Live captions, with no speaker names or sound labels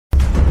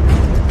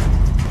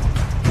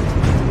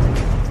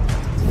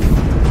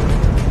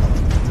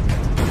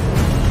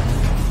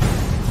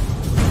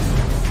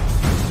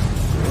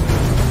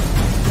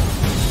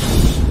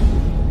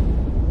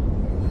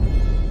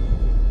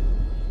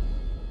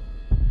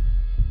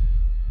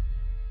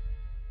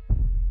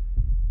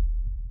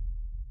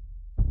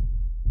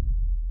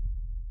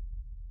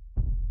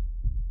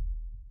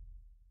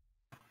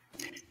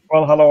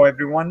Well, hello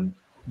everyone.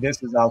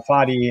 This is Al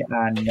Fadi,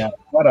 and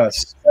what a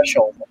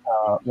special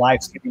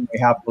live stream we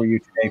have for you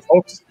today,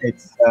 folks.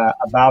 It's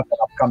about an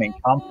upcoming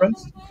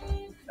conference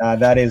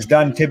that is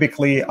done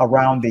typically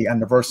around the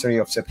anniversary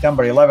of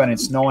September 11.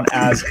 It's known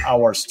as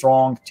our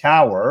Strong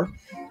Tower.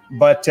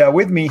 But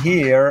with me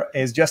here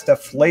is just a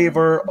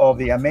flavor of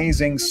the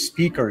amazing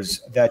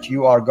speakers that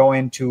you are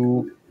going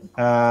to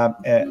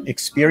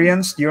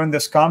experience during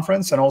this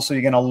conference, and also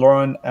you're going to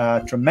learn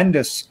a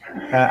tremendous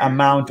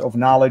amount of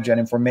knowledge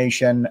and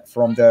information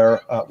from their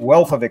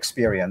wealth of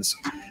experience.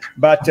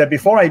 But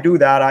before I do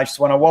that, I just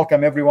want to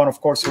welcome everyone,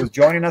 of course, who's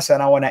joining us,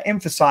 and I want to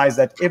emphasize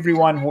that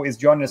everyone who is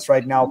joining us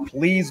right now,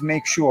 please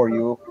make sure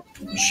you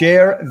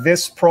share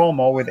this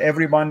promo with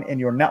everyone in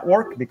your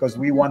network, because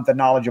we want the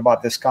knowledge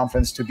about this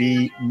conference to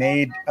be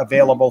made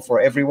available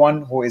for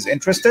everyone who is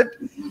interested.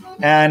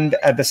 And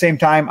at the same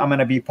time, I'm going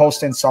to be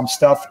posting some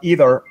stuff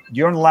either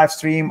during the live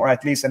stream or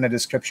at least in the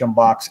description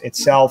box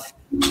itself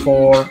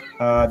for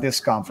this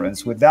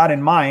conference. With that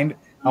in mind,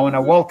 I want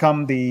to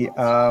welcome the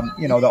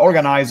the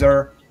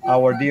organizer,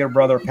 our dear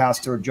brother,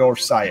 Pastor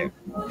George Sayegh.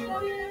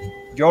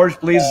 George,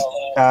 please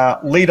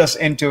lead us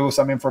into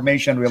some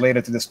information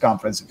related to this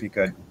conference, if you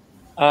could.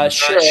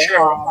 Sure.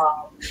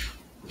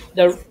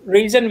 The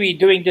reason we're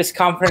doing this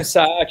conference,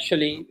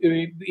 actually,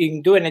 we've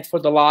been doing it for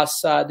the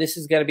last, this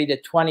is going to be the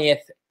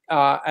 20th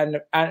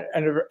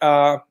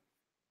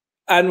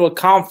annual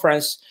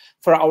conference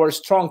for our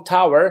Strong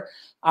Tower.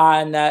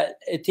 And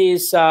it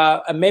is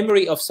a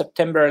memory of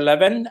September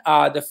 11.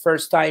 The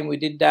first time we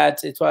did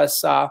that, it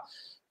was a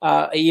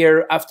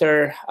year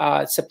after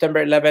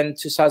September 11,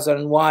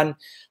 2001.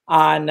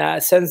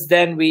 And since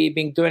then, we've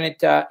been doing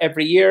it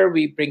every year.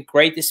 We bring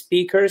great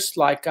speakers.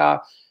 Like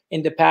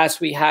in the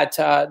past, we had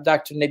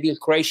Dr. Nabil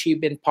Qureshi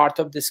been part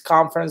of this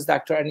conference,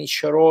 Dr. Anish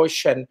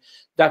Sharosh, and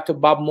Dr.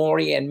 Bob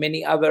Mori, and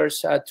many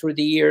others through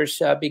the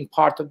years being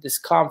part of this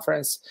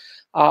conference,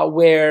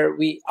 where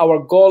our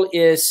goal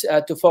is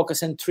to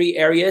focus in three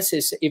areas: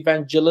 is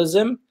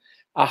evangelism,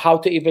 how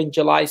to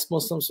evangelize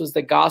Muslims with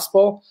the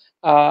gospel;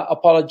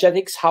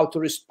 apologetics, how to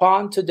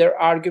respond to their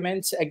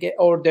arguments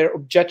or their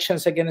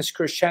objections against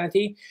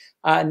Christianity.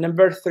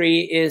 Number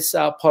three is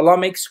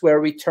polemics, where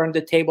we turn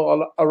the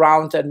table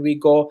around and we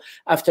go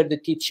after the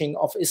teaching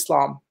of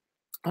Islam.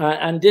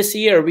 And this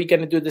year we're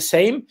going to do the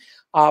same.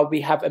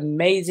 We have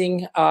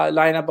amazing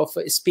lineup of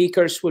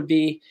speakers will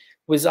be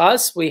with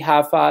us. We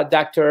have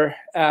Dr.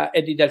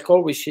 Eddie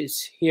Delcourt, which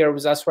is here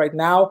with us right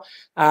now,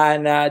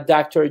 and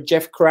Dr.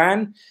 Jeff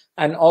Cran,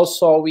 and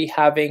also we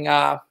having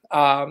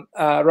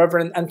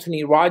Reverend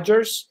Anthony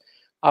Rogers,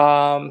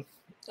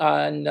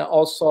 and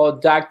also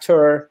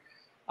Dr.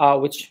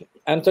 Which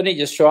Anthony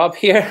just show up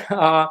here,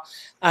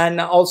 and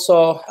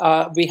also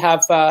we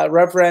have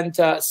Reverend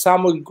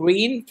Samuel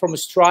Green from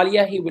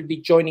Australia. He will be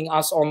joining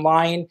us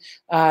online,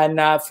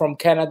 and from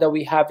Canada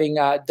we having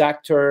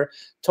Dr.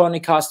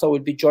 Tony Costa will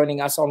be joining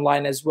us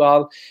online as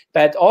well.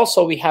 But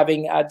also we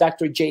having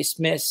Dr. Jay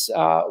Smith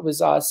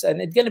with us,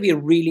 and it's going to be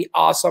really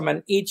awesome.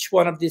 And each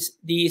one of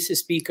these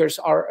speakers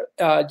are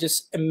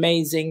just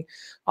amazing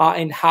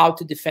in how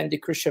to defend the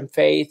Christian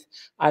faith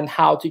and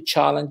how to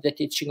challenge the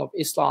teaching of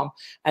Islam.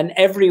 And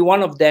every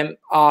one of them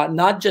are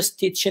not just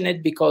teaching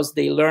it because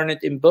they learn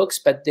it in books,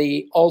 but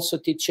they also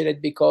teaching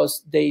it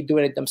because they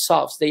doing it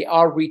themselves. They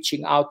are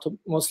reaching out to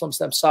Muslims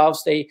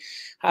themselves. They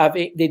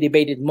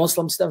debated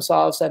Muslims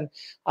themselves, and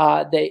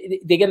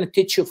they're going to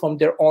teach you from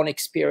their own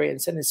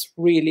experience. And it's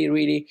really,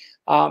 really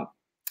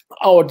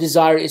our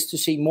desire is to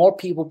see more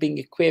people being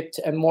equipped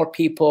and more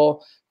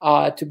people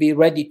to be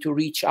ready to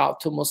reach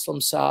out to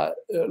Muslims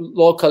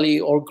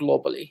locally or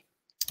globally.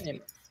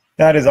 Amen.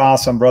 That is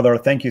awesome, brother.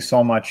 Thank you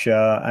so much.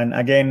 And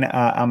again,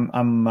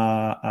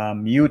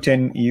 I'm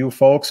muting you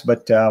folks,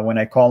 but when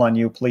I call on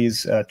you,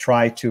 please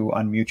try to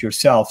unmute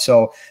yourself.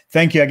 So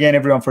thank you again,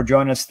 everyone, for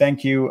joining us.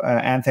 Thank you,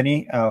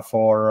 Anthony,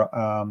 for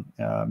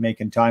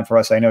making time for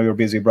us. I know you're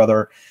busy,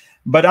 brother.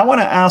 But I want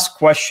to ask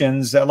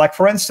questions, like,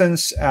 for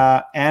instance,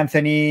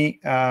 Anthony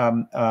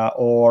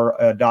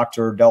or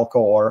Dr.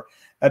 Delcourt.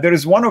 There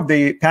is one of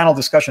the panel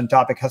discussion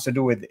topic has to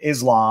do with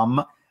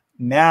Islam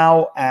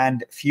now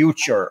and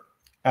future.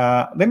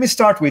 Let me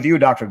start with you,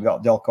 Dr.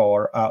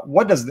 Delcourt.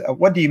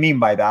 What do you mean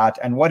by that,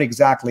 and what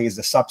exactly is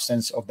the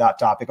substance of that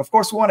topic? Of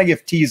course, we want to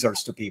give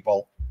teasers to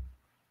people.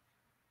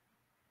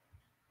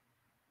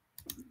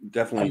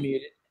 Definitely. I'm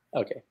muted.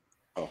 Okay.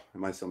 Oh,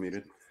 am I still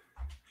muted?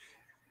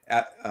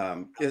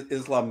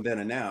 Islam then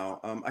and now.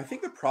 I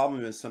think the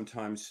problem is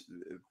sometimes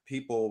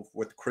people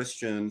with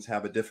Christians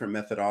have a different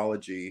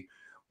methodology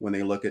when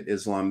they look at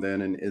Islam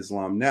then and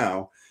Islam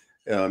now,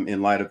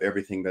 in light of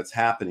everything that's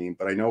happening.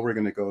 But I know we're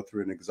going to go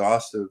through an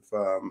exhaustive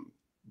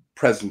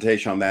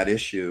presentation on that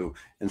issue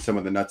and some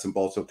of the nuts and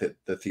bolts of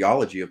the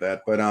theology of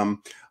that. But I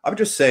would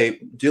just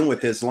say, dealing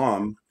with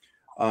Islam,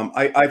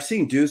 I've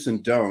seen do's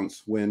and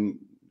don'ts when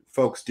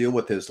folks deal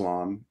with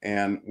Islam.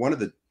 And one of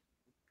the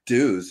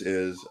do's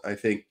is, I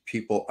think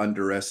people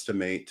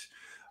underestimate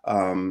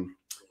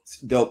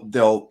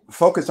they'll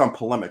focus on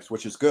polemics,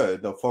 which is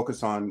good. They'll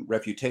focus on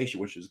refutation,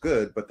 which is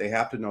good, but they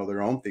have to know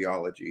their own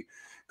theology.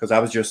 because I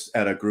was just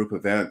at a group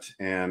event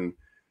and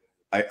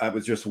I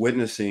was just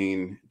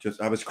witnessing,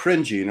 I was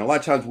cringing. A lot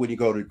of times when you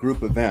go to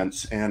group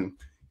events and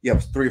you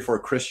have 3 or 4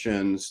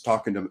 Christians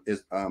talking to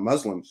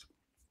Muslims,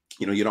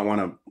 you know, you don't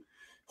want to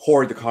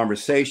hoard the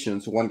conversation.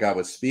 So one guy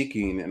was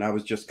speaking and I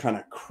was just kind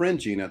of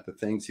cringing at the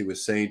things he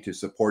was saying to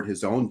support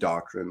his own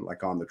doctrine,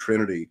 like on the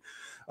Trinity,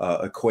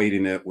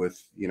 equating it with,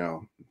 you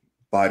know,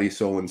 body,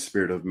 soul, and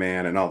spirit of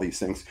man and all these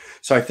things.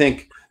 So I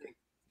think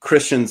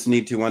Christians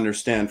need to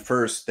understand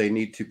first, they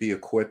need to be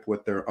equipped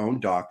with their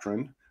own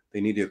doctrine.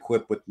 They need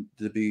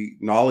to be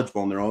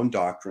knowledgeable in their own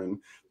doctrine.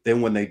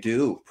 Then when they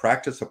do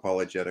practice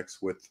apologetics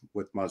with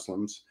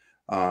Muslims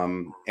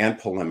and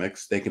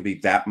polemics, they can be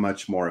that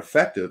much more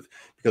effective,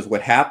 because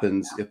what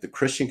happens if the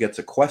Christian gets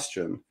a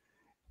question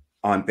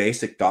on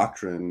basic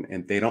doctrine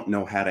and they don't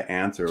know how to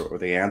answer, or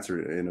they answer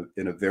it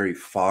in a very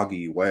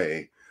foggy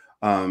way,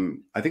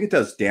 I think it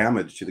does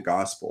damage to the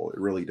gospel. It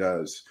really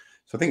does.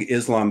 So I think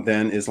Islam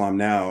then, Islam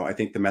now, I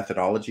think the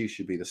methodology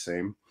should be the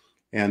same.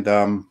 And,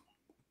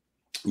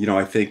 you know,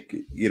 I think,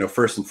 you know,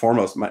 first and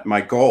foremost,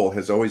 my goal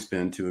has always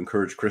been to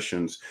encourage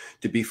Christians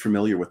to be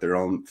familiar with their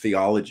own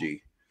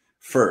theology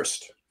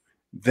first,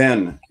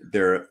 then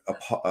their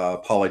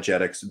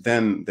apologetics,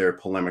 then their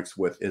polemics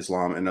with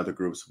Islam and other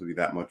groups will be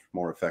that much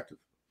more effective.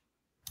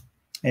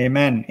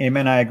 Amen.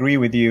 Amen. I agree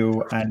with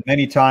you. And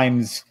many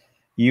times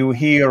you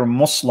hear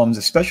Muslims,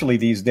 especially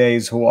these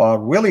days, who are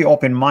really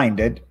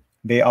open-minded.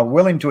 They are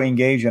willing to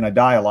engage in a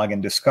dialogue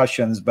and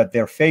discussions, but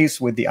they're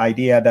faced with the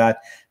idea that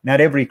not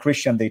every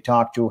Christian they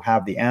talk to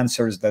have the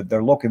answers that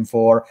they're looking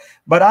for.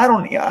 But I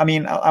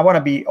want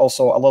to be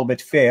also a little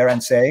bit fair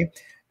and say,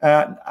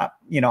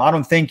 you know, I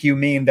don't think you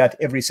mean that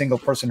every single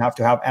person have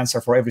to have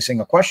answer for every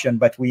single question,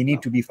 but we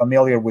need to be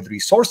familiar with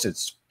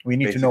resources. We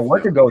need to know where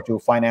to go to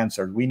find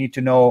answers. We need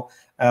to know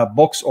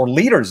books or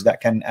leaders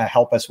that can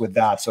help us with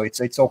that. So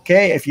it's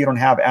okay if you don't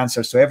have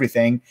answers to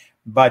everything,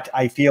 but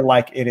I feel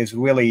like it is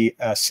really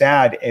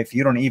sad if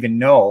you don't even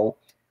know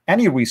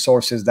any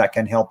resources that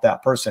can help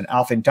that person.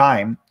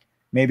 Oftentimes,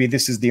 maybe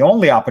this is the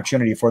only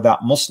opportunity for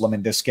that Muslim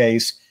in this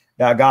case,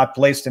 that God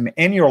placed them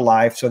in your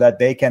life so that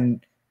they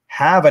can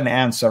have an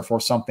answer for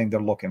something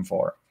they're looking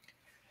for.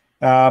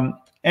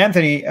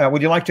 Anthony,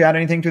 would you like to add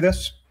anything to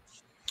this?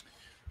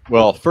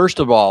 Well, first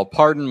of all,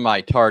 pardon my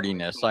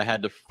tardiness. I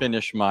had to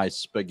finish my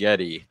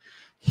spaghetti.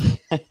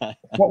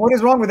 What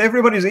is wrong with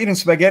everybody's eating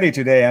spaghetti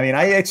today? I mean,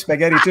 I ate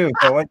spaghetti too.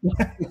 So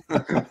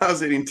I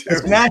was eating too.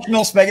 It's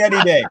National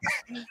Spaghetti Day.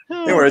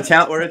 Yeah, we're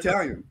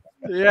Italian.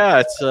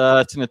 Yeah,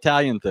 it's an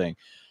Italian thing.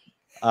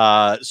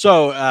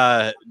 So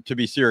to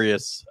be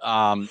serious,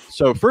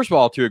 so first of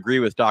all, to agree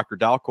with Dr.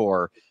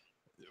 Dalcor,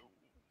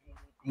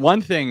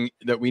 one thing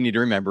that we need to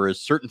remember is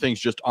certain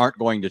things just aren't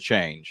going to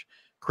change.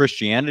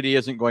 Christianity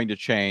isn't going to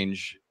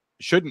change,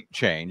 shouldn't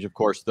change. Of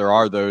course, there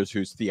are those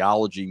whose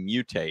theology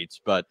mutates,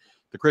 but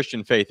the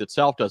Christian faith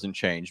itself doesn't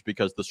change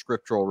because the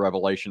scriptural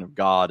revelation of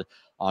God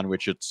on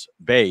which it's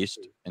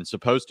based and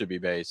supposed to be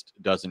based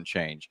doesn't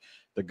change.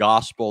 The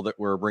gospel that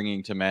we're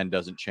bringing to men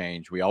doesn't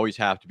change. We always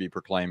have to be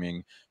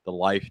proclaiming the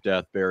life,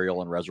 death,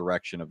 burial, and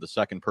resurrection of the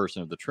second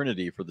person of the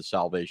Trinity for the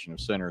salvation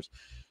of sinners.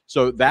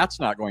 So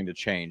that's not going to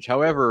change.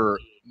 However,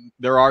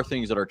 there are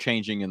things that are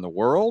changing in the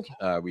world.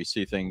 We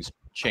see things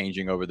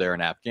changing over there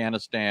in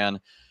Afghanistan.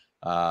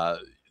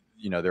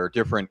 You know, there are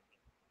different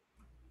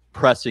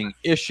pressing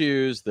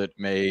issues that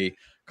may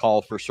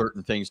call for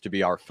certain things to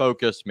be our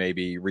focus,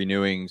 maybe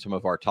renewing some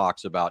of our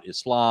talks about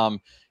Islam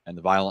and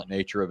the violent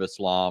nature of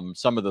Islam,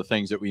 some of the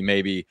things that we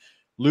maybe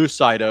lose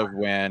sight of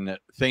when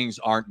things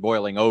aren't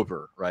boiling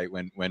over, right?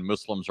 When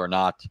Muslims are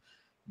not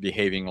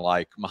behaving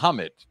like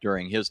Muhammad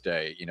during his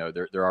day. You know,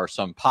 there are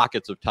some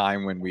pockets of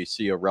time when we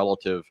see a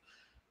relative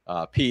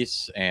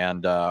peace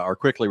and are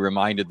quickly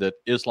reminded that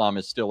Islam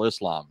is still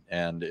Islam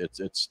and it's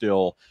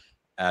still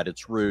at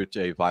its root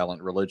a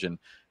violent religion.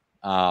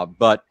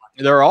 But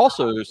there are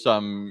also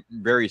some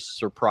very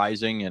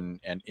surprising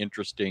and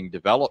interesting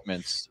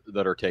developments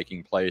that are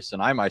taking place.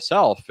 And I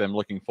myself am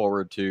looking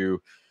forward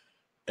to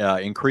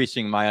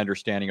increasing my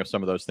understanding of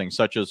some of those things,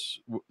 such as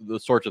the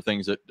sorts of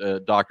things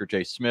that Dr.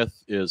 J.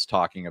 Smith is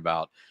talking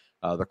about,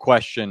 the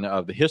question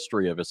of the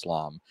history of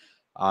Islam.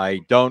 I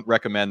don't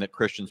recommend that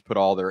Christians put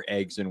all their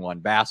eggs in one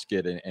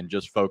basket and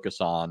just focus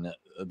on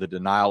the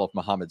denial of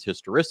Muhammad's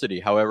historicity.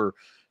 However,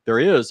 there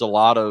is a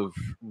lot of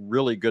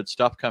really good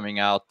stuff coming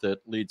out that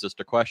leads us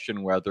to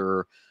question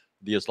whether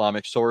the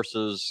Islamic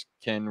sources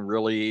can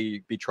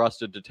really be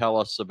trusted to tell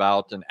us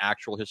about an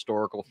actual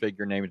historical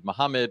figure named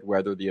Muhammad,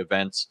 whether the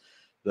events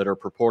that are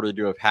purported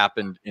to have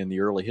happened in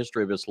the early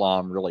history of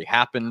Islam really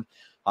happened.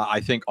 I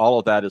think all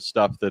of that is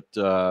stuff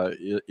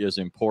that is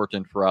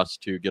important for us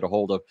to get a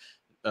hold of.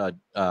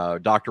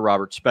 Dr.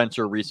 Robert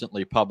Spencer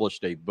recently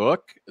published a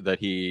book that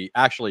he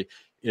actually,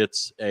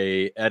 it's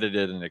a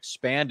edited and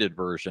expanded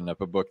version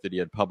of a book that he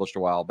had published a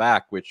while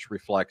back, which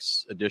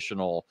reflects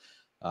additional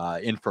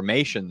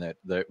information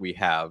that we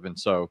have. And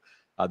so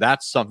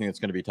that's something that's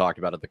going to be talked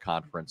about at the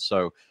conference.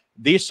 So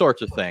these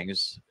sorts of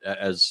things,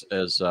 as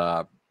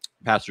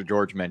Pastor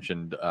George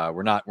mentioned,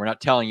 we're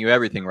not telling you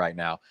everything right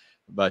now,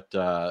 But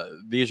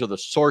these are the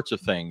sorts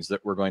of things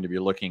that we're going to be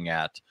looking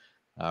at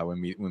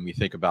when we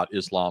think about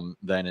Islam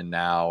then and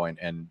now,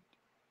 and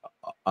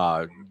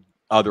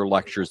other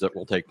lectures that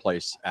will take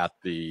place at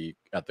the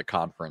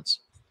conference.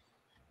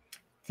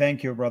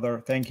 Thank you,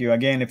 brother. Thank you.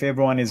 Again, if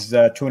everyone is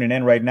tuning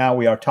in right now,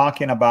 we are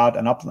talking about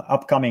an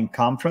upcoming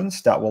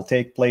conference that will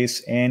take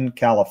place in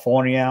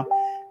California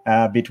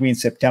between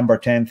September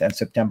 10th and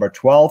September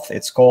 12th.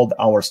 It's called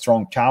Our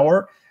Strong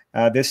Tower.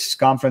 This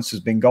conference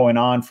has been going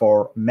on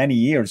for many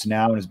years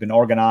now and has been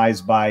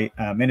organized by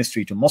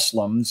Ministry to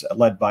Muslims,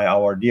 led by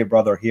our dear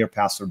brother here,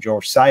 Pastor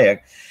George Sayegh.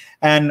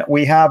 And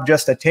we have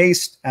just a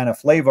taste and a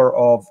flavor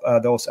of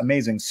those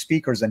amazing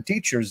speakers and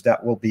teachers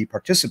that will be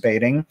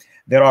participating.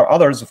 There are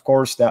others, of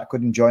course, that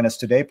couldn't join us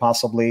today.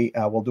 Possibly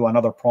we'll do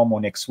another promo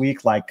next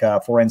week, like,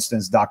 for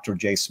instance, Dr.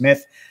 Jay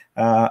Smith,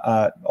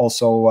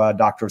 also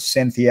Dr.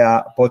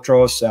 Cynthia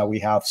Potros. We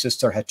have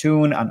Sister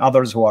Hatoun and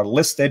others who are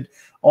listed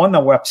on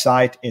the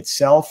website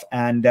itself.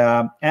 And,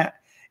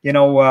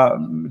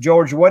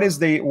 George, what is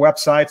the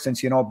website,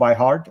 since you know it by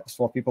heart,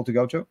 for people to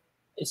go to?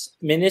 It's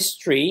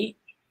Ministry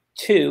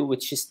to,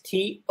 which is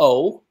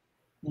TO,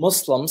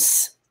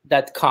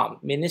 Muslims.com,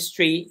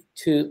 Ministry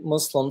to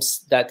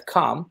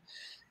Muslims.com.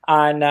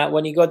 And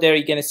when you go there,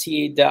 you're going to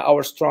see the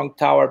Our Strong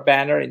Tower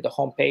banner in the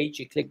homepage.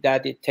 You click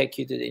that, it takes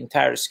you to the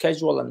entire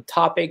schedule and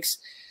topics.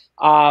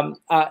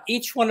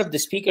 Each one of the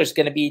speakers is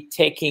going to be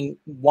taking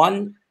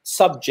one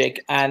subject,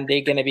 and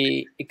they're going to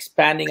be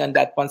expanding on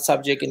that one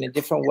subject in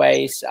different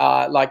ways.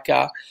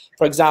 For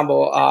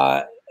example,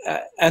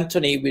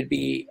 Anthony will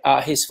be,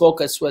 his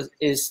focus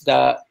is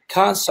the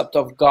concept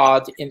of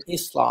God in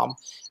Islam,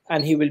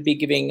 and he will be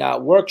giving a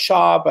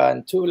workshop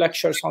and 2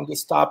 lectures on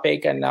this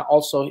topic, and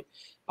also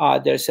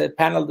there's a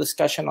panel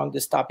discussion on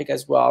this topic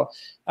as well.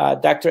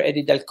 Dr.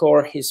 Eddie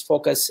Delcourt, his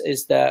focus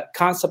is the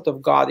concept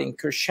of God in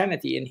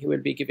Christianity, and he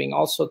will be giving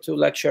also 2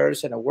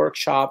 lectures and a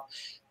workshop,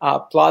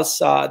 plus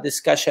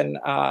discussion.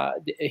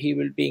 He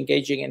will be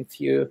engaging in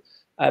few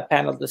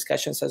panel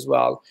discussions as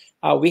well.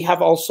 We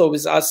have also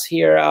with us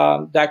here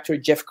Dr.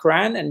 Jeff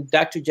Qur'an, and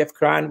Dr. Jeff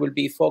Qur'an will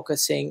be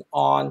focusing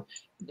on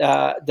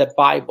the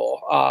Bible,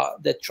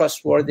 the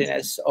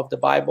trustworthiness of the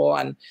Bible,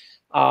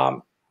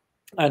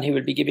 and he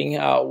will be giving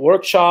a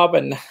workshop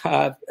and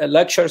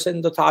lectures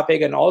in the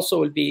topic, and also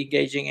will be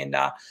engaging in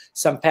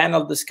some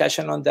panel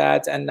discussion on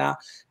that. And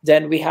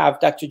then we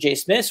have Dr. Jay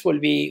Smith will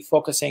be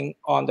focusing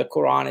on the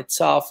Quran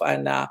itself,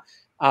 and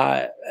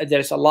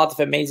there's a lot of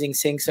amazing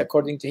things,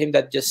 according to him,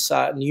 that just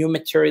new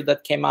material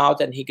that came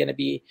out, and he's going to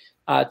be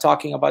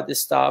talking about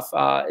this stuff.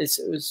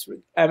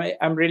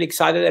 I'm really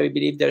excited. I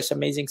believe there's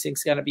amazing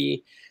things going to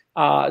be,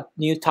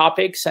 new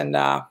topics, and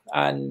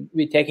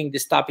we're taking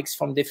these topics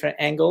from different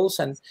angles.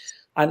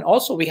 And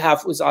also we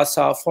have with us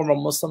former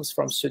Muslims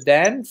from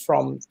Sudan,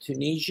 from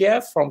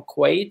Tunisia, from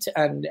Kuwait,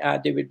 and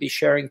they will be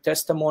sharing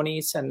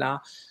testimonies, and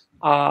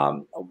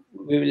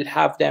we will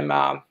have them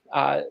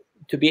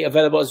to be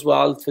available as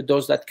well for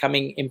those that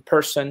coming in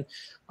person,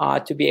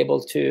 to be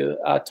able to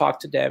talk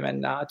to them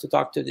and to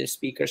talk to the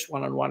speakers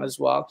one-on-one as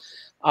well.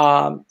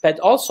 But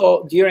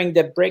also during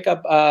the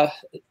breakup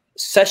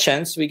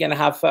sessions, we're going to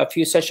have a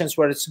few sessions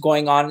where it's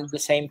going on at the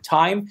same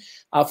time.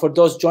 For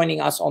those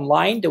joining us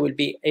online, they will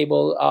be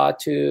able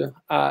to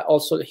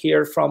also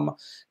hear from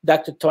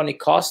Dr. Tony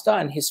Costa,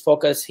 and his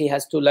focus, he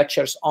has 2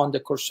 lectures on the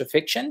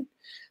crucifixion.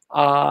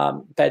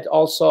 But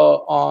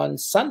also on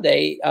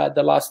Sunday,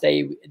 the last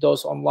day,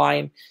 those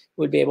online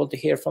will be able to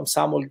hear from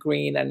Samuel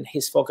Green, and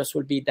his focus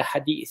will be the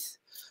hadith,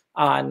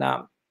 and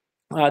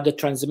the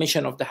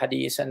transmission of the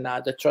hadith, and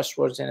the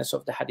trustworthiness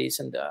of the hadith,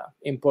 and the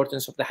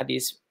importance of the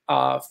hadith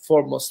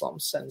for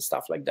Muslims and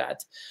stuff like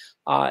that.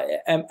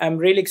 I'm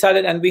really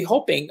excited, and we're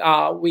hoping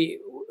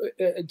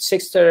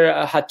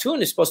Sister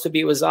Hatoun is supposed to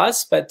be with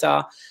us, but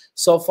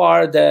so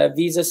far the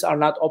visas are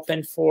not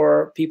open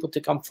for people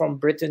to come from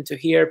Britain to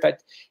here.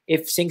 But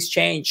if things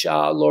change,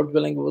 Lord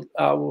willing, we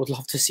would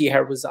love to see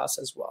her with us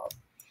as well.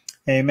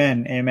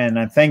 Amen. Amen.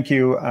 And thank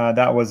you.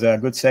 That was a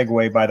good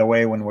segue, by the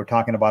way, when we're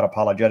talking about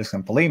apologetics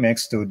and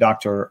polemics, to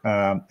Dr.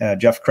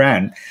 Jeff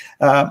Qur'an.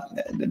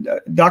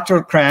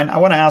 Dr. Qur'an, I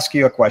want to ask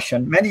you a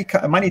question.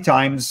 Many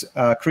times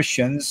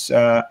Christians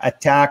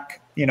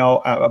attack,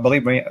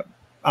 believe me,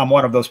 I'm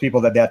one of those people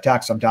that they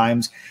attack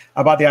sometimes,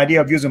 about the idea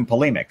of using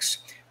polemics.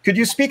 Could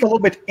you speak a little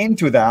bit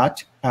into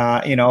that,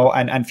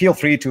 and feel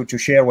free to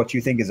share what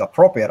you think is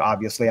appropriate.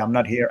 Obviously, I'm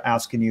not here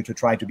asking you to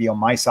try to be on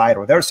my side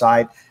or their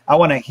side. I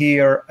want to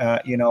hear,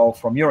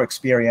 from your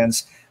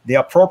experience, the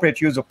appropriate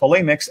use of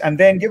polemics, and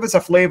then give us a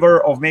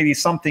flavor of maybe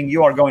something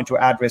you are going to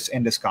address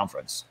in this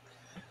conference.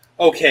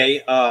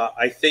 Okay.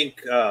 I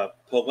think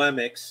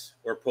polemics,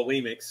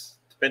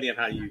 depending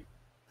on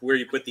where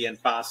you put the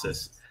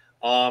emphasis,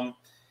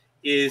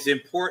 is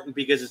important,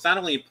 because it's not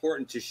only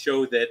important to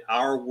show that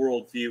our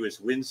worldview is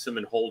winsome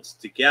and holds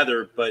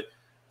together, but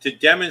to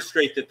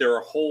demonstrate that there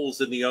are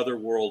holes in the other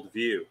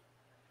worldview,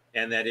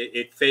 and that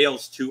it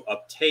fails to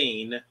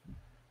obtain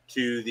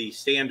to the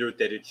standard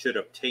that it should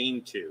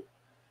obtain to.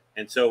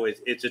 And so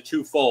it's a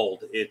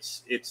twofold.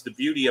 It's the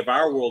beauty of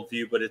our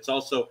worldview, but it's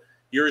also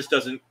yours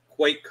doesn't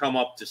quite come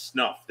up to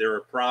snuff. There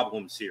are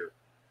problems here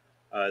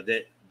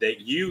that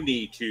you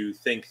need to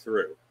think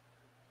through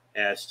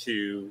as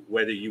to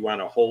whether you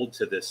want to hold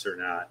to this or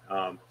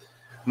not.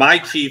 My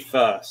chief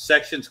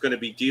section is going to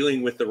be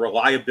dealing with the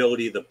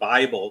reliability of the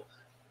Bible.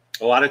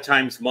 A lot of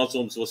times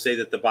Muslims will say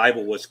that the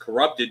Bible was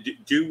corrupted.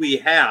 Do we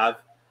have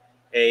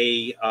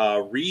a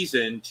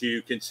reason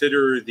to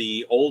consider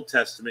the Old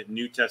Testament and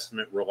New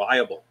Testament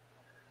reliable,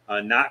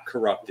 not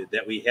corrupted,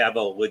 that we have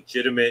a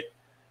legitimate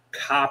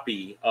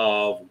copy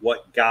of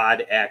what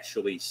God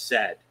actually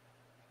said?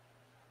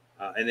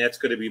 And that's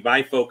going to be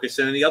my focus.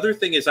 And the other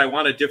thing is I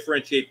want to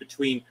differentiate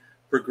between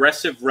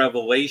progressive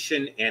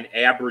revelation and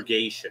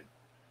abrogation,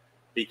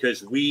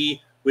 because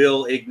we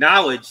will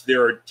acknowledge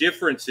there are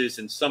differences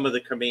in some of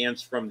the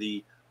commands from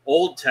the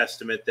Old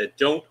Testament that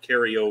don't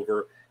carry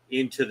over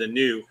into the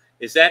New.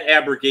 Is that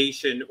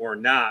abrogation or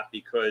not?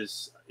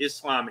 Because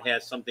Islam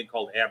has something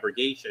called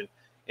abrogation,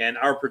 and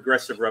our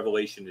progressive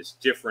revelation is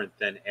different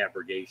than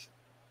abrogation.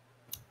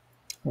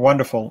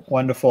 Wonderful,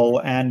 wonderful.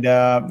 And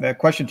a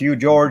question to you,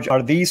 George,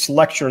 are these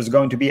lectures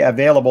going to be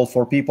available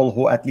for people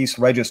who at least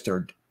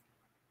registered?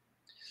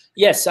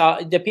 Yes,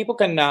 the people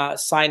can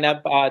sign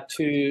up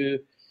to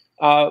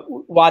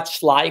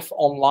watch live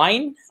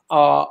online,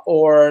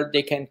 or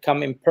they can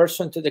come in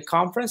person to the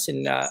conference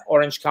in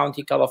Orange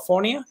County,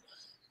 California.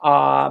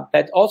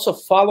 But also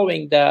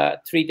following the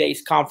 3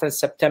 days conference,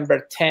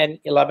 September 10,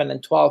 11,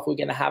 and 12, we're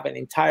going to have an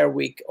entire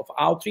week of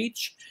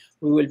outreach.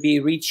 We will be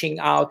reaching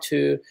out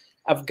to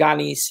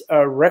Afghanis,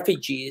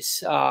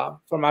 refugees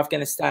from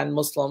Afghanistan,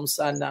 Muslims,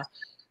 and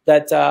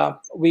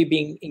that we've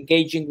been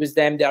engaging with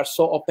them. They are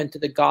so open to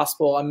the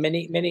gospel, and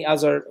many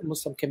other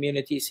Muslim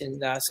communities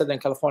in Southern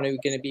California.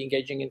 We're going to be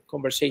engaging in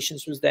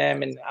conversations with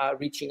them and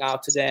reaching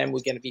out to them.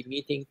 We're going to be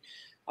meeting.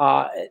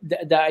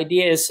 The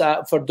idea is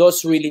for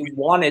those who really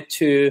wanted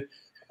to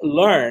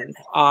learn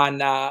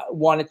and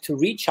wanted to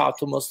reach out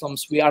to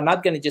Muslims, we are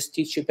not going to just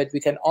teach you, but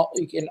you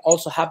can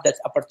also have that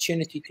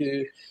opportunity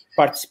to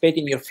participate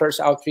in your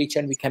first outreach,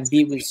 and we can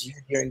be with you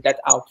during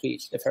that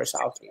outreach, the first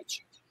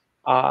outreach.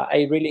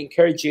 I really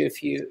encourage you,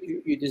 if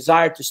you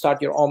desire to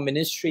start your own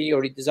ministry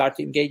or you desire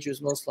to engage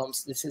with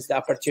Muslims, this is the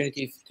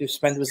opportunity to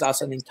spend with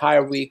us an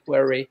entire week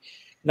where we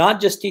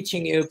not just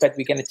teaching you, but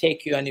we're going to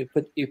take you and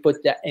you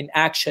put that in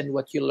action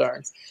what you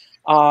learn.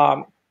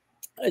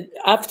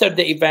 After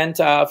the event,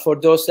 for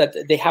those that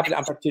they have the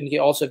opportunity,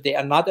 also if they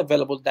are not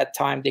available at that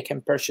time, they can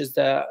purchase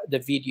the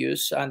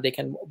videos, and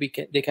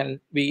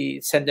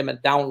we send them a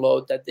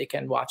download that they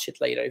can watch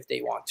it later if they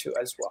want to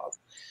as well.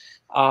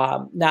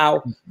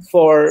 Now,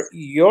 for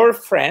your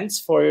friends,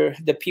 for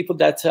the people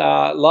that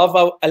love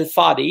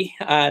Al-Fadi,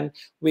 and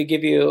we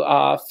give you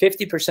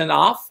 50%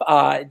 off.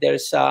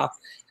 There's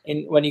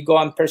when you go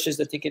and purchase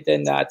the ticket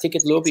in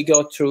Ticket Loop, you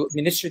go through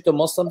Ministry to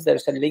Muslims.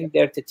 There's a link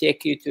there to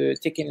take you to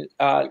Ticket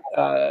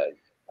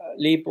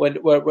Leap,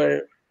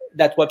 where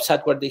that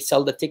website where they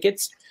sell the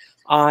tickets.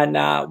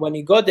 And when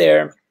you go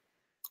there,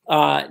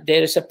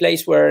 there is a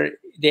place where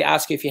they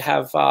ask you if you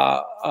have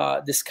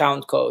a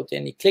discount code,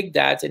 and you click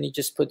that, and you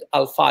just put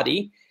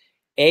Al-Fadi,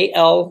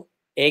 A-L,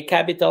 A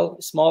capital,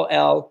 small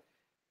L,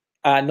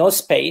 no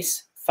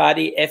space,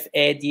 Fadi,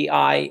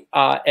 F-A-D-I,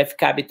 F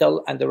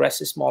capital, and the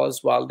rest is small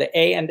as well. The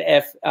A and the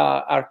F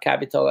are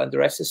capital, and the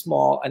rest is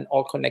small, and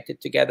all connected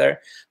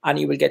together, and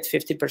you will get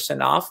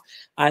 50% off.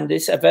 And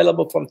it's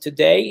available from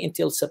today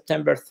until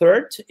September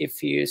 3rd.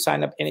 If you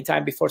sign up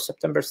anytime before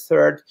September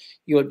 3rd,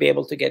 you will be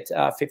able to get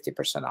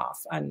 50%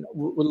 off. And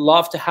we would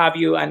love to have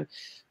you. And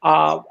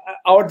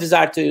our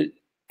desire to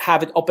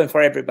have it open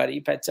for everybody,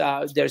 but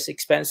there's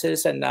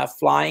expenses and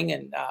flying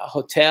and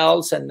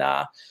hotels and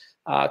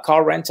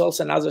car rentals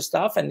and other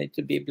stuff, and it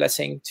would be a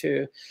blessing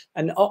to.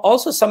 And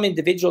also some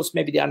individuals,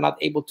 maybe they are not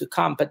able to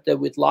come, but they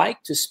would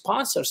like to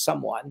sponsor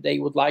someone. They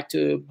would like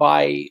to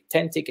buy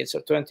 10 tickets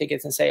or 20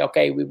 tickets and say,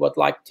 okay, we would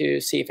like to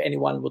see if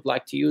anyone would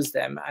like to use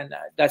them. And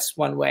that's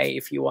one way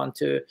if you want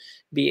to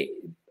be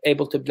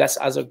able to bless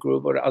other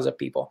group or other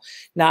people.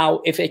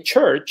 Now, if a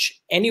church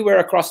anywhere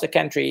across the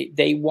country,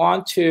 they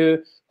want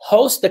to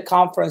host the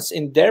conference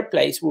in their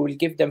place, we will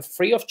give them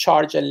free of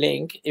charge a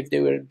link if they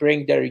will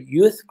bring their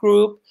youth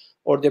group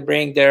or they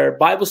bring their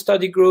Bible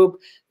study group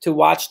to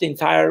watch the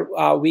entire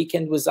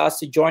weekend with us,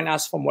 to join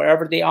us from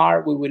wherever they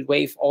are. We will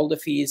waive all the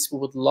fees. We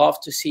would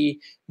love to see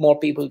more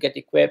people get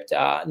equipped.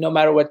 No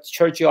matter what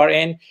church you are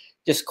in,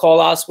 just call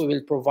us. We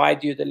will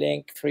provide you the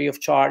link free of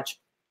charge,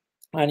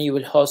 and you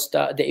will host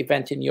the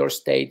event in your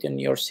state, in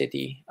your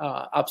city,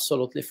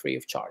 absolutely free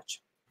of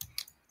charge.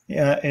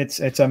 Yeah,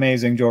 it's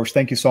amazing, George.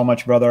 Thank you so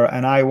much, brother.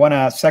 And I want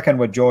to second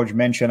what George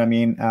mentioned. I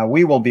mean,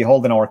 we will be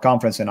holding our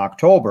conference in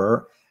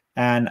October,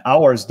 and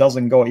ours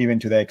doesn't go even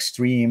to the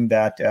extreme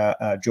that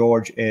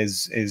George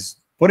is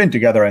putting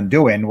together and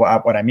doing.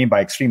 What I mean by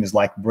extreme is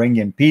like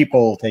bringing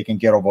people, taking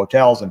care of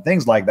hotels and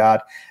things like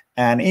that.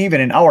 And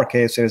even in our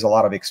case, there's a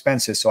lot of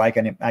expenses. So I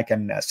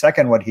can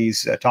second what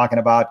he's talking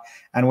about.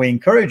 And we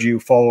encourage you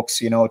folks,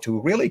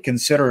 to really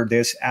consider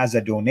this as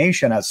a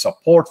donation, as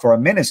support for a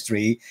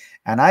ministry.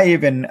 And I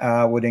even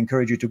would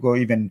encourage you to go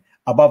even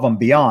above and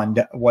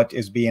beyond what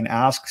is being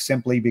asked,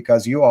 simply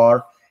because you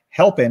are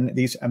helping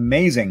these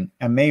amazing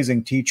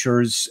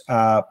teachers,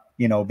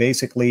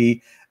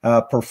 basically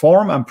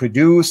perform and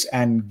produce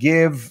and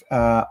give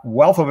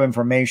wealth of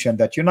information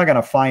that you're not going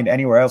to find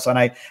anywhere else.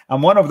 And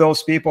I'm one of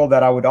those people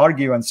that I would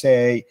argue and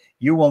say,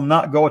 you will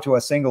not go to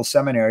a single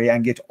seminary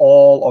and get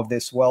all of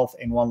this wealth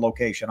in one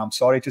location. I'm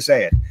sorry to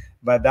say it,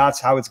 but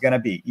that's how it's going to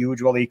be.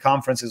 Usually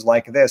conferences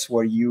like this,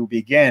 where you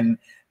begin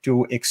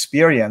to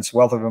experience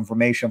wealth of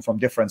information from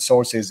different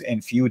sources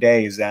in few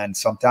days and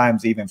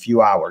sometimes even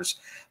few hours.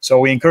 So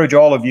we encourage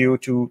all of you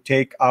to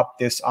take up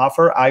this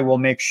offer. I will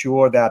make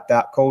sure that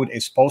that code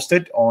is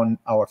posted on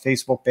our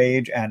Facebook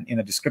page and in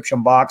a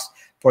description box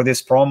for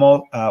this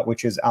promo,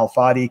 which is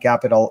Al-Fadi,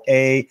 capital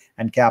A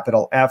and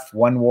capital F,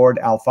 one word,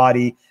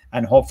 Al-Fadi.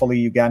 And hopefully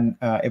you can,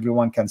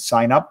 everyone can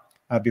sign up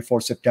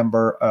before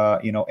September,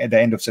 at the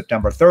end of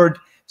September 3rd,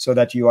 so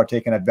that you are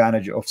taking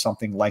advantage of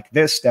something like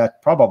this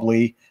that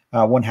probably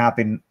won't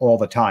happen all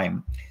the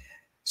time.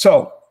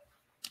 So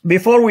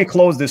before we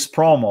close this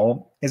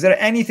promo, is there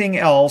anything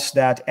else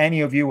that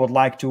any of you would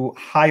like to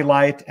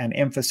highlight and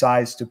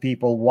emphasize to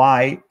people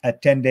why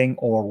attending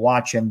or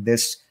watching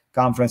this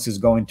conference is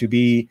going to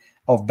be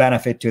of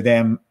benefit to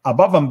them,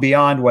 above and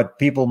beyond what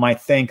people might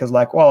think is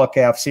like, well,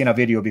 okay, I've seen a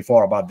video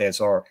before about this,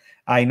 or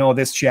I know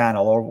this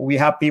channel, or we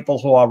have people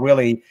who are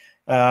really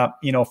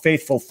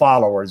faithful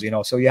followers,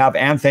 so you have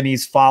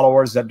Anthony's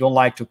followers that don't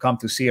like to come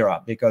to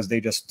Sira because they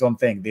just don't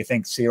think, they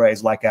think Sira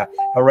is like a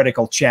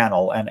heretical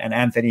channel, and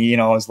Anthony,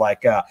 is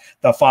like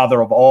the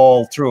father of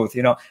all truth,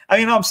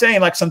 I'm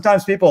saying, like,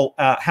 sometimes people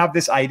have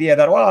this idea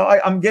that, well,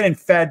 I'm getting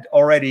fed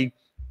already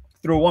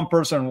through one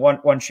person,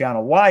 one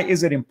channel. Why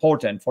is it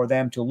important for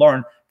them to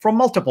learn from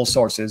multiple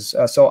sources?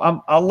 So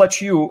I'll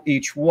let you,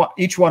 each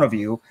one of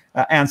you,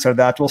 answer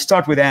that. We'll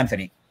start with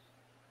Anthony.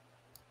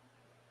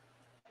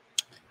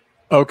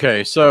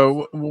 Okay,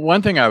 so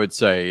one thing I would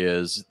say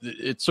is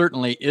it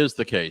certainly is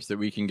the case that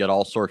we can get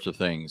all sorts of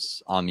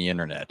things on the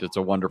internet. It's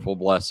a wonderful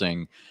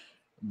blessing.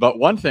 But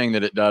one thing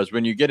that it does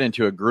when you get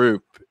into a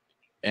group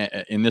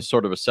in this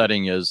sort of a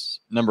setting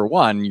is, number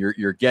one,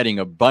 you're getting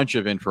a bunch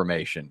of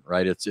information,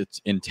 right? It's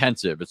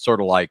intensive. It's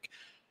sort of like,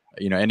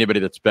 anybody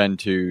that's been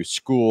to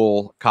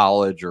school,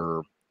 college,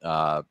 or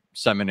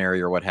seminary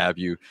or what have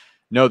you,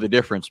 know the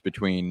difference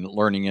between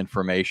learning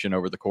information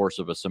over the course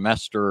of a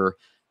semester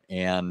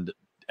and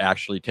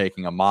actually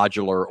taking a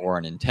modular or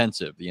an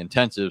intensive. The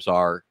intensives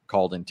are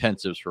called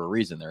intensives for a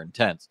reason. They're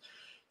intense.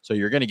 So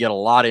you're going to get a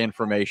lot of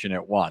information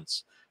at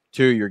once.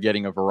 Two, you're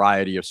getting a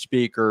variety of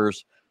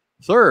speakers.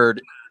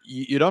 Third,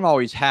 you don't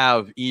always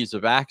have ease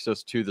of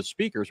access to the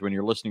speakers when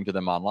you're listening to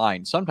them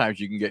online. Sometimes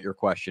you can get your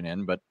question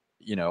in, but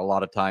a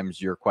lot of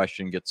times your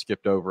question gets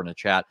skipped over in a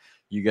chat.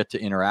 You get to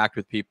interact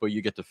with people.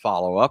 You get to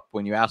follow up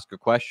when you ask a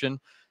question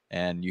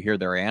and you hear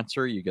their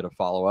answer. You get to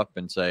follow up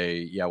and say,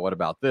 yeah, what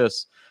about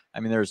this?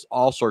 There's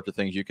all sorts of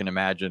things you can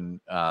imagine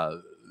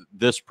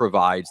this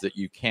provides that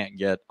you can't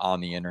get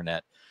on the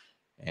internet.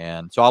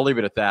 And so I'll leave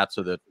it at that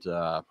so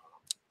that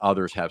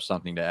others have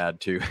something to add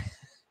to.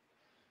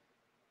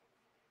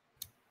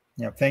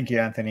 Yeah, thank you,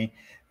 Anthony.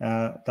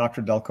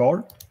 Dr.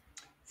 Dalcour?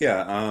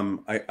 Yeah,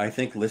 I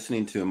think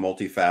listening to a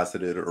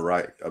multifaceted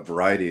a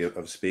variety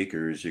of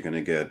speakers, you're going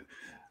to get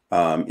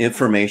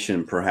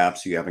information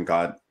perhaps you haven't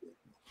got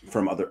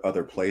from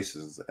other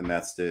places. And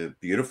that's the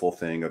beautiful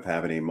thing of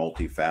having a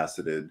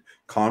multifaceted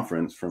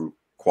conference from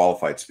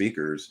qualified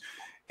speakers.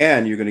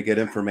 And you're going to get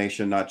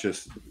information, not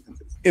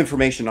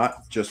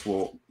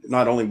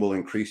only will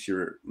increase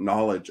your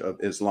knowledge of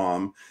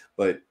Islam,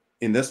 but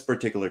in this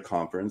particular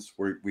conference,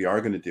 we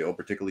are going to deal,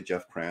 particularly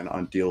Jeff Cran,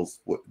 on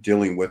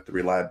dealing with the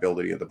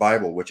reliability of the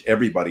Bible, which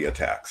everybody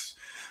attacks.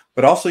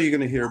 But also you're going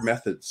to hear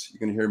methods.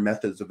 You're going to hear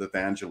methods of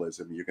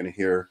evangelism. You're going to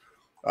hear,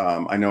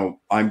 I know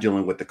I'm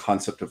dealing with the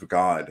concept of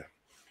God.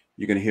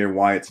 You're going to hear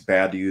why it's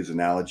bad to use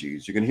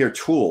analogies. You're going to hear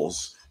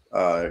tools.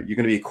 You're going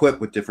to be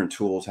equipped with different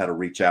tools, how to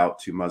reach out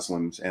to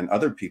Muslims and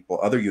other people,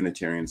 other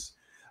Unitarians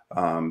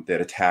that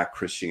attack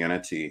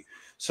Christianity.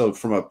 So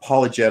from a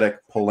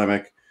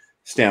polemic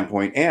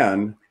standpoint,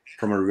 and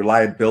from a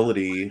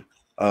reliability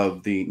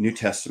of the New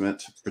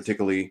Testament,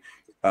 particularly,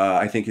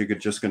 I think you're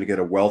just going to get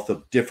a wealth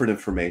of different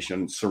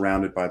information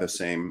surrounded by the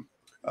same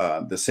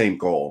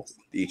goal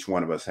each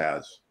one of us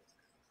has.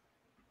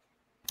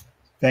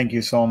 Thank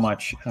you so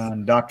much,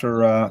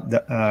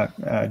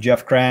 Dr.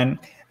 Jeff Cran.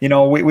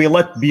 We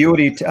let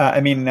beauty.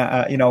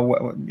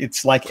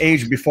 It's like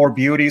age before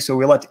beauty, so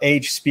we let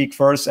age speak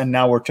first, and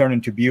now we're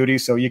turning to beauty.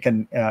 So you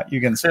can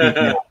speak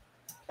now.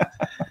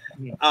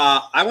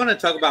 I want to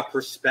talk about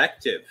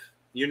perspective.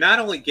 You're not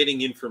only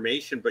getting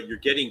information, but you're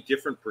getting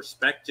different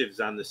perspectives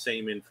on the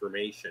same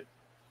information.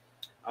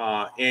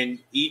 And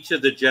each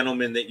of the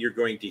gentlemen that you're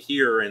going to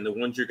hear and the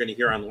ones you're going to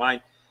hear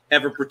online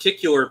have a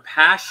particular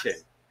passion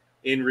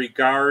in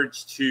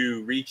regards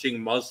to reaching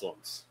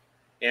Muslims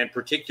and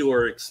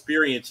particular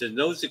experiences. And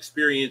those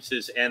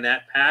experiences and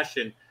that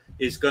passion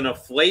is going to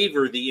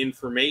flavor the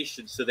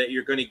information so that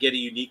you're going to get a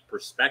unique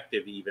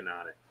perspective even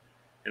on it.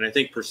 And I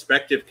think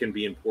perspective can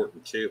be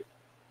important too.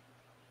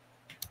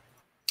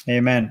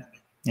 Amen.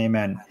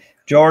 Amen.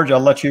 George, I'll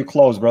let you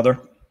close, brother.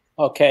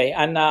 Okay,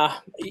 and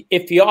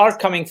if you are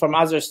coming from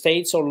other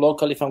states or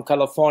locally from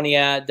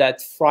California, that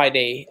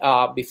Friday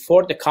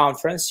before the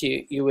conference,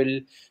 you will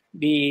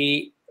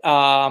be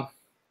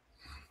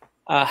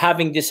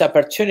having this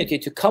opportunity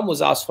to come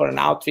with us for an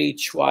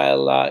outreach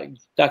while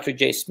Dr.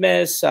 J.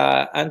 Smith,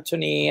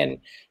 Anthony, and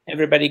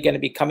everybody going to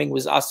be coming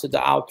with us to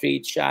the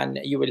outreach, and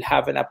you will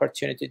have an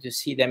opportunity to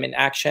see them in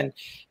action.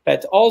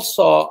 But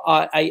also,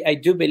 I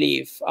do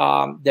believe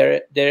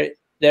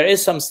there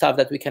is some stuff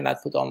that we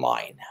cannot put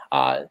online.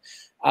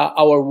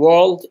 Our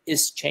world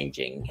is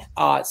changing.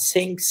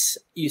 Things,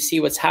 you see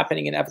what's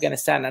happening in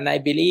Afghanistan, and I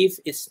believe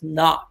it's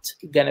not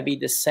going to be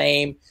the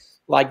same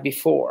like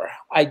before.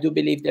 I do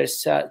believe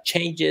there's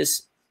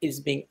changes is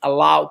being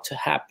allowed to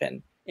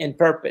happen in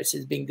purpose,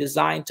 is being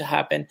designed to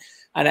happen.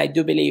 And I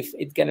do believe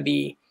it's going to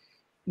be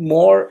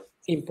more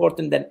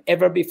important than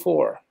ever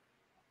before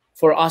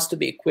for us to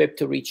be equipped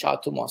to reach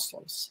out to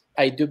Muslims.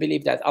 I do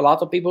believe that a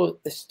lot of people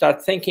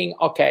start thinking,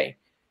 okay,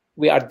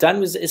 we are done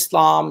with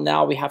Islam.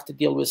 Now we have to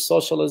deal with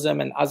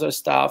socialism and other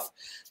stuff.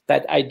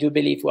 But I do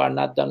believe we are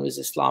not done with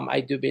Islam. I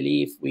do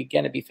believe we're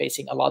going to be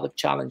facing a lot of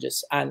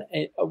challenges. And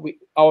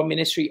our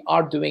ministry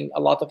are doing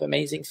a lot of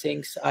amazing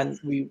things. And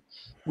we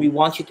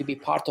want you to be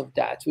part of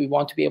that. We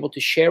want to be able to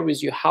share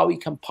with you how you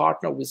can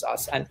partner with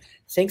us. And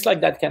things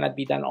like that cannot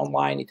be done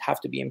online. It have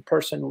to be in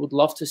person. We would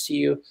love to see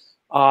you.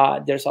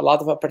 There's a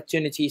lot of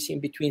opportunities in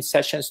between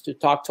sessions to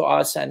talk to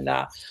us. And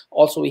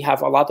also we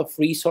have a lot of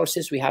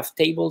resources. We have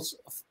tables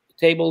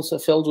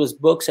filled with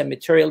books and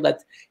material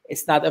that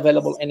it's not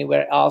available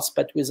anywhere else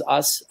but with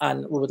us,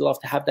 and we would love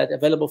to have that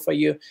available for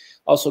you.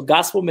 Also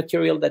gospel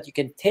material that you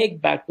can take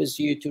back with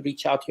you to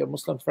reach out to your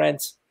Muslim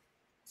friends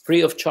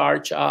free of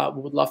charge. We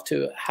would love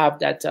to have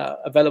that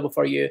available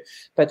for you.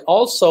 But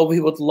also we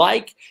would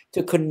like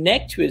to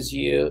connect with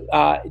you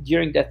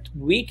during that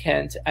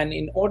weekend, and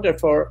in order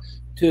to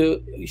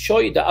show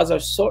you the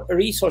other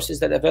resources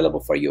that are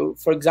available for you.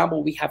 For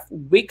example, we have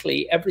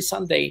weekly, every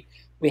Sunday,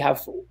 we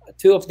have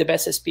two of the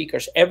best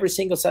speakers. Every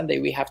single Sunday,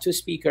 we have two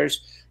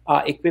speakers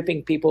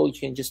equipping people. You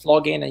can just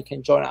log in and you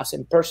can join us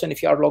in person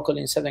if you are local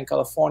in Southern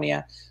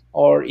California,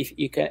 or if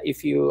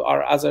you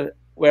are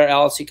where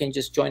else, you can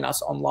just join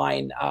us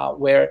online,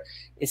 where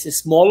it's a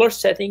smaller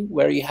setting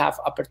where you have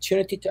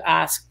opportunity to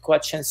ask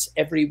questions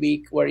every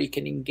week, where you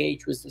can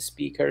engage with the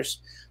speakers.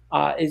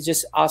 It's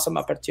just awesome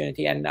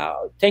opportunity. And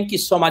thank you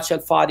so much,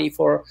 Al-Fadi,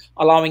 for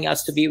allowing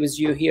us to be with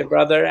you here,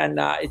 brother. And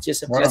it's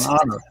just a blessing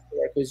to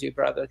work with you,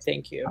 brother.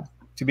 Thank you.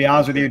 To be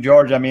honest with you,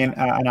 George, I mean,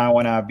 and I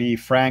want to be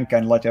frank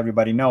and let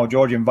everybody know,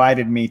 George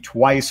invited me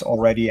twice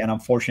already, and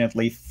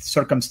unfortunately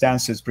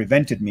circumstances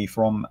prevented me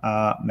from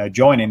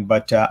joining.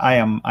 But I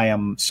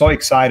am so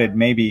excited.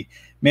 Maybe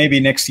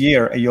next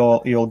year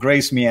you'll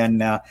grace me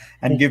and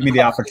give me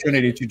the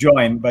opportunity to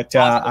join. But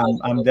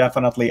I'm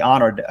definitely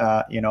honored,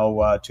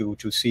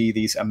 to see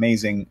these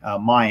amazing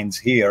minds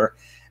here.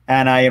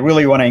 And I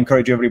really want to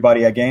encourage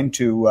everybody again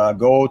to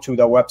go to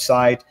the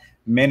website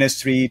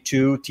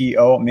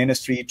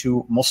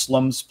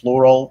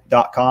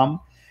ministry2Muslims.com,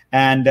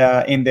 and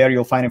in there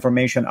you'll find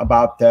information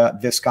about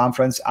this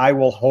conference. I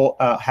will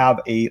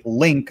have a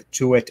link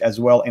to it as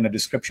well in the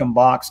description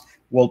box.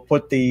 We'll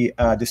put the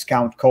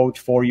discount code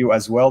for you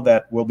as well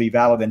that will be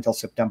valid until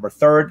September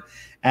 3rd.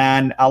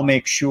 And I'll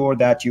make sure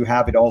that you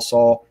have it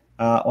also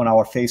on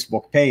our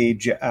Facebook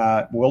page.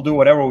 We'll do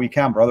whatever we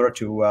can, brother,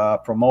 to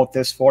promote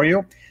this for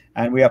you.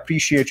 And we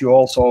appreciate you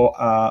also,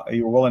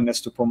 your willingness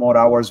to promote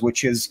ours,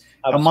 which is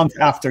a month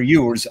after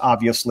yours,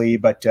 obviously.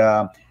 But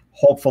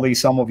hopefully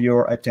some of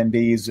your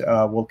attendees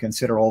will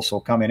consider also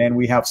coming in.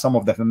 We have some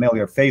of the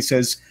familiar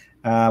faces.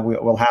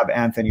 We'll have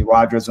Anthony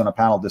Rogers on a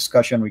panel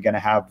discussion. We're going to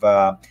have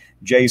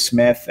Jay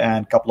Smith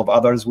and a couple of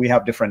others. We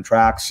have different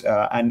tracks,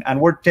 and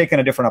we're taking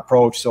a different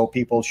approach, so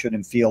people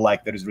shouldn't feel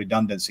like there is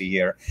redundancy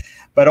here.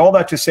 But all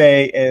that to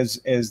say is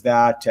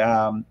that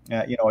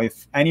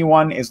if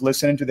anyone is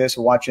listening to this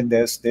or watching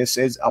this, this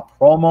is a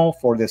promo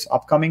for this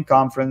upcoming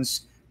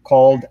conference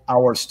called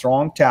Our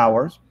Strong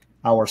Tower,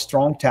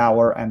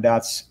 and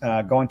that's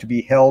going to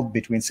be held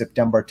between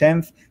September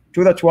 10th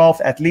to the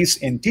 12th, at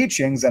least in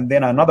teachings, and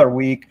then another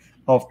week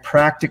of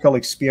practical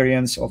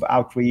experience of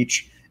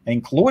outreach,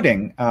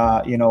 including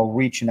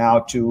reaching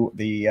out to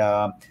the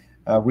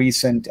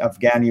recent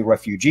Afghani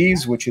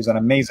refugees, which is an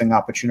amazing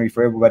opportunity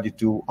for everybody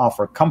to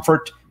offer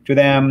comfort to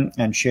them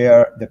and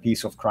share the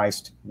peace of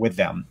Christ with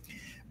them.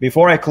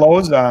 Before I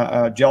close,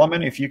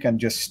 gentlemen, if you can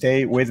just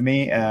stay with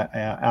me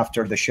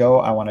after the show,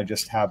 I want to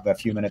just have a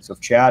few minutes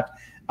of chat.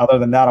 Other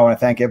than that, I want to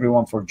thank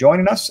everyone for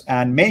joining us,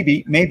 and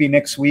maybe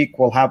next week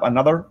we'll have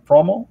another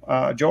promo,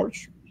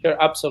 George.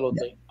 Sure,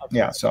 absolutely.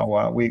 Yeah,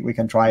 so we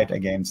can try it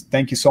again.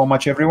 Thank you so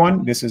much,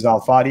 everyone. This is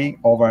Al-Fadi,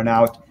 over and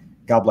out.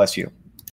 God bless you.